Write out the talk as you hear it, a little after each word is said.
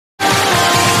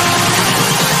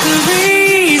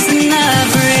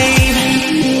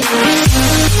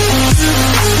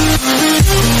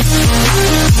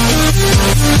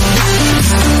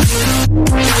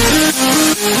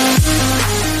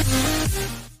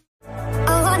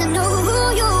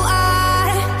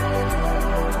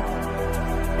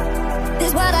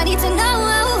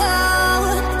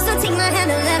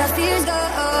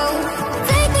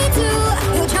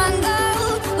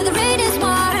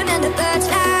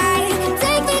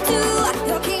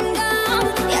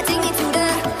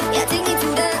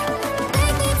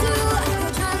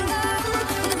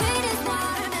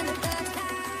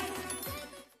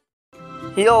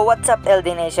Yo, what's up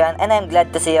LD Nation, and I'm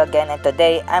glad to see you again, and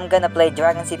today I'm gonna play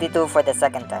Dragon City 2 for the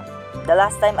second time. The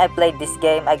last time I played this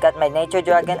game, I got my Nature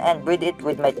Dragon and breed it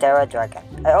with my Terra Dragon.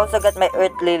 I also got my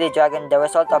Earth Lily Dragon, the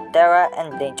result of Terra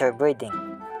and Nature breeding.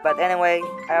 But anyway,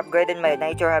 I upgraded my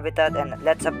Nature Habitat and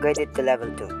let's upgrade it to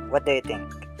level 2. What do you think?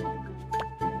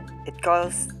 It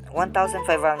costs 1,500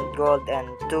 gold and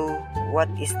 2, what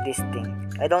is this thing?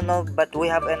 I don't know, but we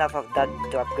have enough of that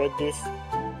to upgrade this.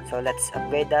 So let's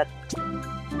upgrade that.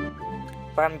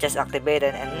 Farm just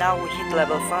activated and now we hit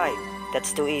level 5.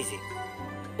 That's too easy.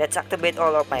 Let's activate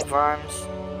all of my farms.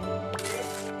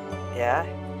 Yeah.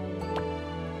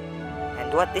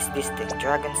 And what is this thing?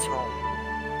 Dragon's Home.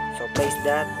 So place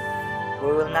that.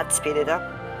 We will not speed it up.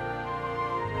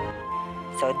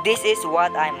 So this is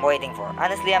what I'm waiting for.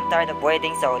 Honestly, I'm tired of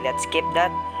waiting, so let's skip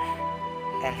that.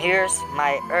 And here's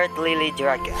my Earth Lily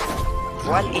Dragon.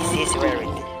 What is his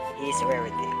rarity? His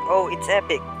rarity. Oh, it's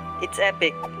epic. It's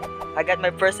epic. I got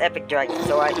my first epic dragon,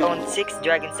 so I own 6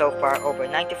 dragons so far, over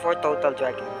 94 total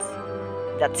dragons.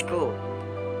 That's cool.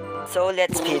 So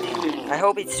let's feed him. I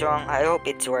hope it's strong, I hope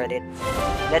it's worth it.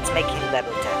 Let's make him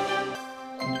level 10.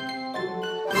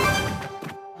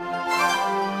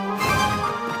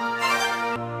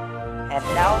 And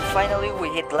now finally we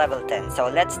hit level 10, so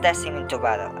let's test him into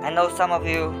battle. I know some of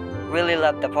you really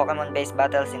love the Pokemon based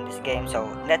battles in this game, so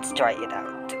let's try it out.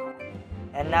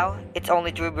 And now, it's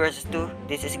only 3 versus 2.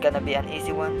 This is gonna be an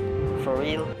easy one, for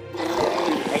real.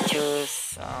 I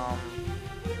choose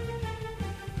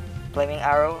Flaming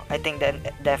Arrow. I think the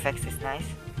effects is nice.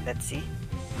 Let's see.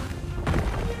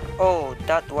 Oh,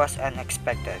 that was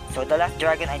unexpected. So the last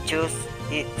dragon I choose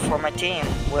for my team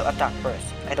will attack first.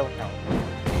 I don't know.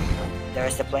 There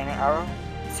is the Flaming Arrow.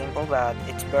 Simple, but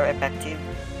it's very effective.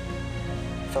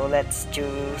 So let's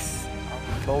choose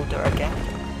Boulder again.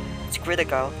 It's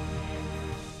critical.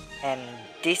 And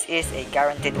this is a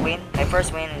guaranteed win, my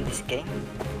first win in this game.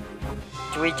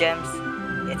 3 gems,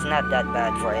 it's not that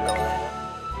bad for a low level.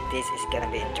 This is gonna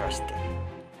be interesting.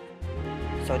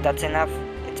 So that's enough,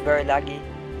 it's very laggy.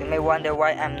 You may wonder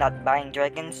why I'm not buying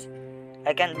dragons.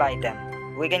 I can buy them.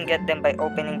 We can get them by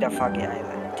opening the Foggy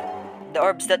Island. The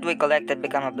orbs that we collected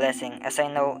become a blessing, as I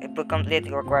know if we complete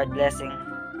the required blessing,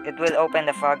 it will open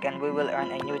the fog and we will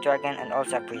earn a new dragon and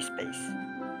also a free space.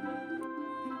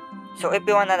 So if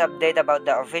you want an update about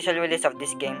the official release of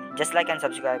this game, just like and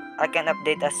subscribe. I can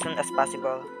update as soon as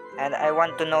possible. And I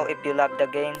want to know if you love the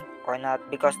game or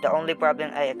not, because the only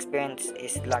problem I experience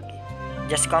is laggy.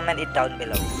 Just comment it down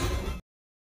below.